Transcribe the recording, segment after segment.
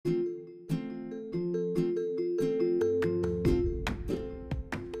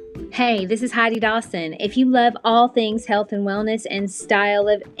Hey, this is Heidi Dawson. If you love all things health and wellness and style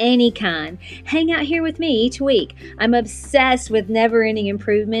of any kind, hang out here with me each week. I'm obsessed with never-ending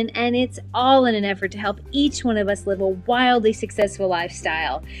improvement, and it's all in an effort to help each one of us live a wildly successful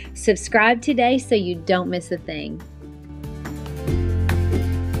lifestyle. Subscribe today so you don't miss a thing.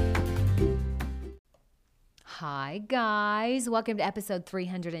 Hi, guys. Welcome to episode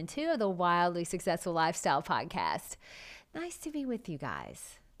 302 of the Wildly Successful Lifestyle Podcast. Nice to be with you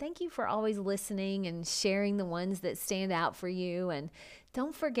guys. Thank you for always listening and sharing the ones that stand out for you. And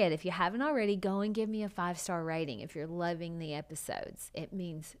don't forget, if you haven't already, go and give me a 5-star rating if you're loving the episodes. It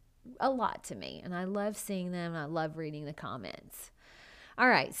means a lot to me, and I love seeing them, and I love reading the comments. All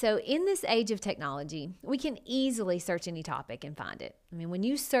right, so in this age of technology, we can easily search any topic and find it. I mean, when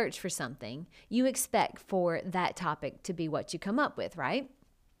you search for something, you expect for that topic to be what you come up with, right?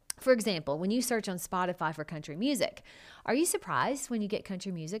 For example, when you search on Spotify for country music, are you surprised when you get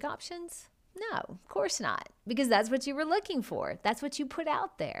country music options? No, of course not, because that's what you were looking for. That's what you put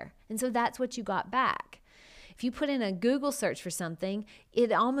out there, and so that's what you got back. If you put in a Google search for something,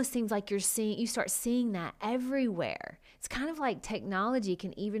 it almost seems like you start seeing that everywhere. It's kind of like technology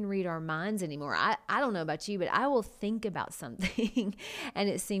can even read our minds anymore. I don't know about you, but I will think about something and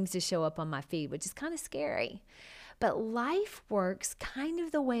it seems to show up on my feed, which is kind of scary. But life works kind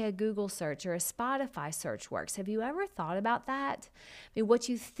of the way a Google search or a Spotify search works. Have you ever thought about that? I mean, what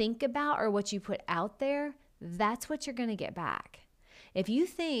you think about or what you put out there, that's what you're going to get back. If you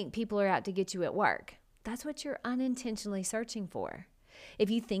think people are out to get you at work, that's what you're unintentionally searching for. If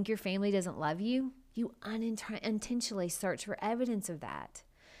you think your family doesn't love you, you unintentionally search for evidence of that.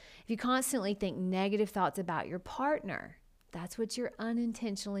 If you constantly think negative thoughts about your partner, that's what you're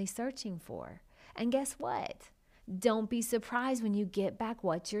unintentionally searching for. And guess what? Don't be surprised when you get back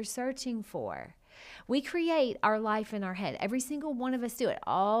what you're searching for. We create our life in our head. Every single one of us do it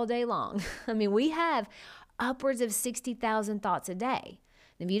all day long. I mean, we have upwards of 60,000 thoughts a day.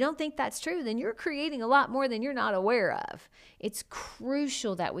 If you don't think that's true, then you're creating a lot more than you're not aware of. It's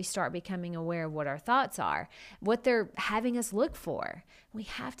crucial that we start becoming aware of what our thoughts are, what they're having us look for. We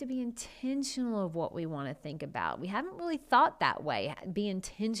have to be intentional of what we want to think about. We haven't really thought that way, be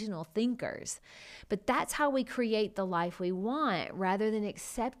intentional thinkers. But that's how we create the life we want rather than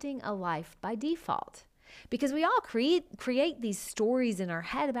accepting a life by default. Because we all create these stories in our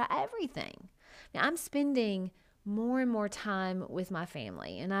head about everything. Now, I'm spending more and more time with my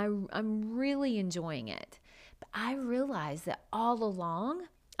family, and I'm really enjoying it. But I realized that all along,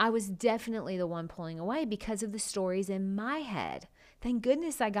 I was definitely the one pulling away because of the stories in my head. Thank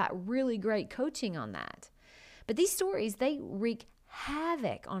goodness I got really great coaching on that. But these stories, they wreak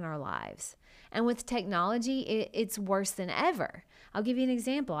havoc on our lives. And with technology, it's worse than ever. I'll give you an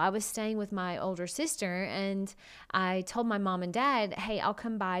example. I was staying with my older sister, and I told my mom and dad, hey, I'll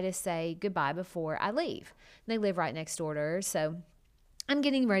come by to say goodbye before I leave. And they live right next door to her, so I'm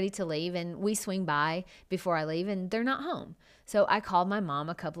getting ready to leave, and we swing by before I leave, and they're not home. So I called my mom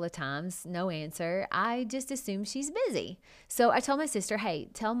a couple of times, no answer. I just assumed she's busy. So I told my sister, hey,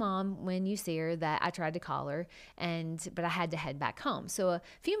 tell mom when you see her that I tried to call her, but I had to head back home. So a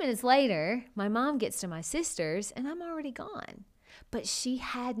few minutes later, my mom gets to my sister's, and I'm already gone. But she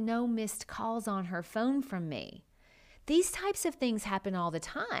had no missed calls on her phone from me. These types of things happen all the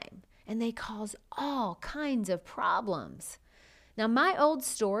time, and they cause all kinds of problems. Now, my old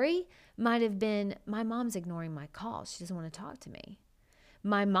story might have been, my mom's ignoring my calls. She doesn't want to talk to me.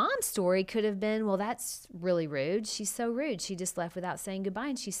 My mom's story could have been, well, that's really rude. She's so rude. She just left without saying goodbye,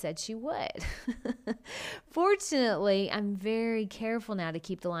 and she said she would. Fortunately, I'm very careful now to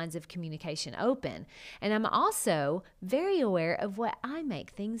keep the lines of communication open, and I'm also very aware of what I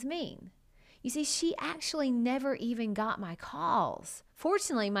make things mean. You see, she actually never even got my calls.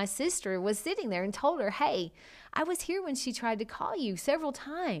 Fortunately, my sister was sitting there and told her, hey, I was here when she tried to call you several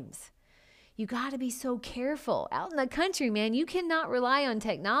times. You got to be so careful. Out in the country, man, you cannot rely on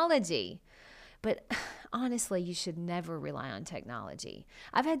technology. But honestly, you should never rely on technology.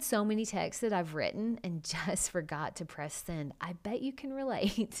 I've had so many texts that I've written and just forgot to press send. I bet you can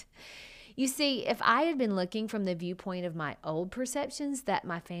relate. You see, if I had been looking from the viewpoint of my old perceptions that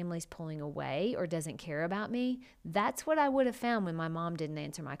my family's pulling away or doesn't care about me, that's what I would have found when my mom didn't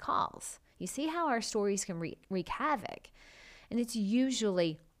answer my calls. You see how our stories can wreak havoc? And it's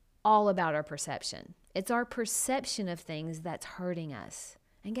usually all about our perception. It's our perception of things that's hurting us.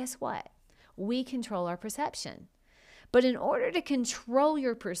 And guess what? We control our perception. But in order to control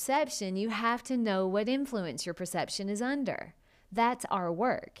your perception, you have to know what influence your perception is under. That's our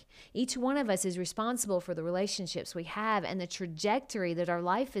work. Each one of us is responsible for the relationships we have and the trajectory that our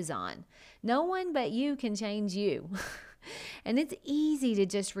life is on. No one but you can change you. And it's easy to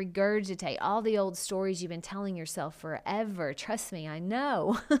just regurgitate all the old stories you've been telling yourself forever. Trust me, I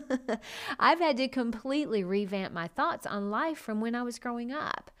know. I've had to completely revamp my thoughts on life from when I was growing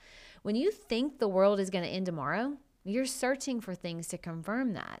up. When you think the world is going to end tomorrow, you're searching for things to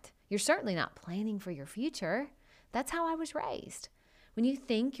confirm that. You're certainly not planning for your future. That's how I was raised. When you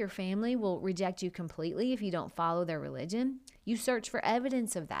think your family will reject you completely if you don't follow their religion, you search for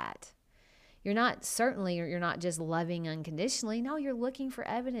evidence of that. You're not just loving unconditionally. No, you're looking for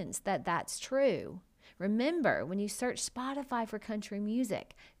evidence that that's true. Remember, when you search Spotify for country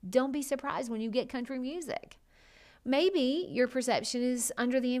music, don't be surprised when you get country music. Maybe your perception is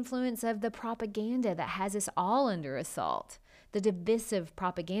under the influence of the propaganda that has us all under assault. The divisive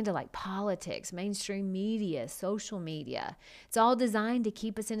propaganda like politics, mainstream media, social media. It's all designed to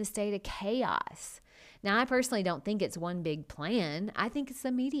keep us in a state of chaos. Now, I personally don't think it's one big plan. I think it's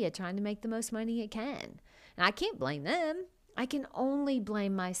the media trying to make the most money it can. And I can't blame them. I can only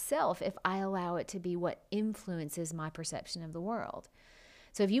blame myself if I allow it to be what influences my perception of the world.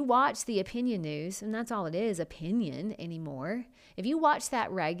 So if you watch the opinion news, and that's all it is, opinion anymore, if you watch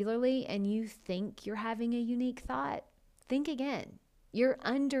that regularly and you think you're having a unique thought, think again. You're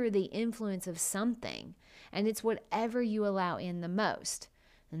under the influence of something, and it's whatever you allow in the most.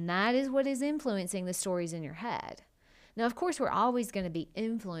 And that is what is influencing the stories in your head. Now, of course, we're always going to be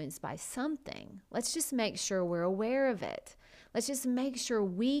influenced by something. Let's just make sure we're aware of it. Let's just make sure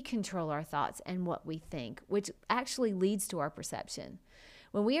we control our thoughts and what we think, which actually leads to our perception.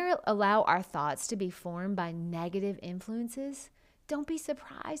 When we allow our thoughts to be formed by negative influences, don't be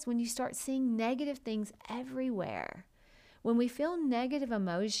surprised when you start seeing negative things everywhere. When we feel negative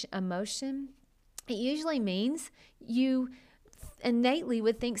emotion, it usually means you innately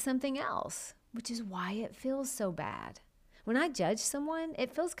would think something else, which is why it feels so bad. When I judge someone,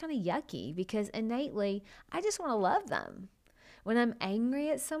 it feels kind of yucky because innately, I just want to love them. When I'm angry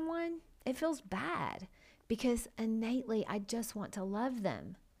at someone, it feels bad because innately, I just want to love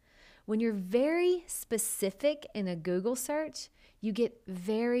them. When you're very specific in a Google search, you get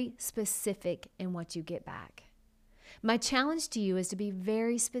very specific in what you get back. My challenge to you is to be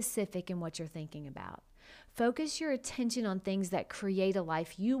very specific in what you're thinking about. Focus your attention on things that create a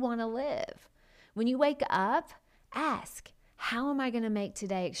life you want to live. When you wake up, ask, how am I going to make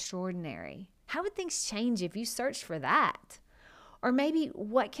today extraordinary? How would things change if you searched for that? Or maybe,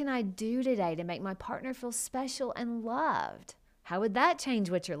 what can I do today to make my partner feel special and loved? How would that change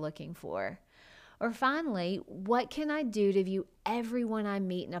what you're looking for? Or finally, what can I do to view everyone I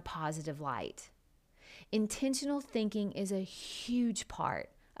meet in a positive light? Intentional thinking is a huge part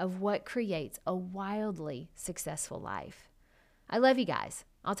of what creates a wildly successful life. I love you guys.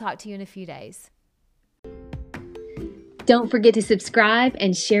 I'll talk to you in a few days. Don't forget to subscribe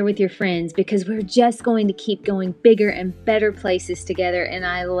and share with your friends because we're just going to keep going bigger and better places together, and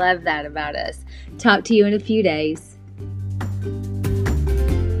I love that about us. Talk to you in a few days.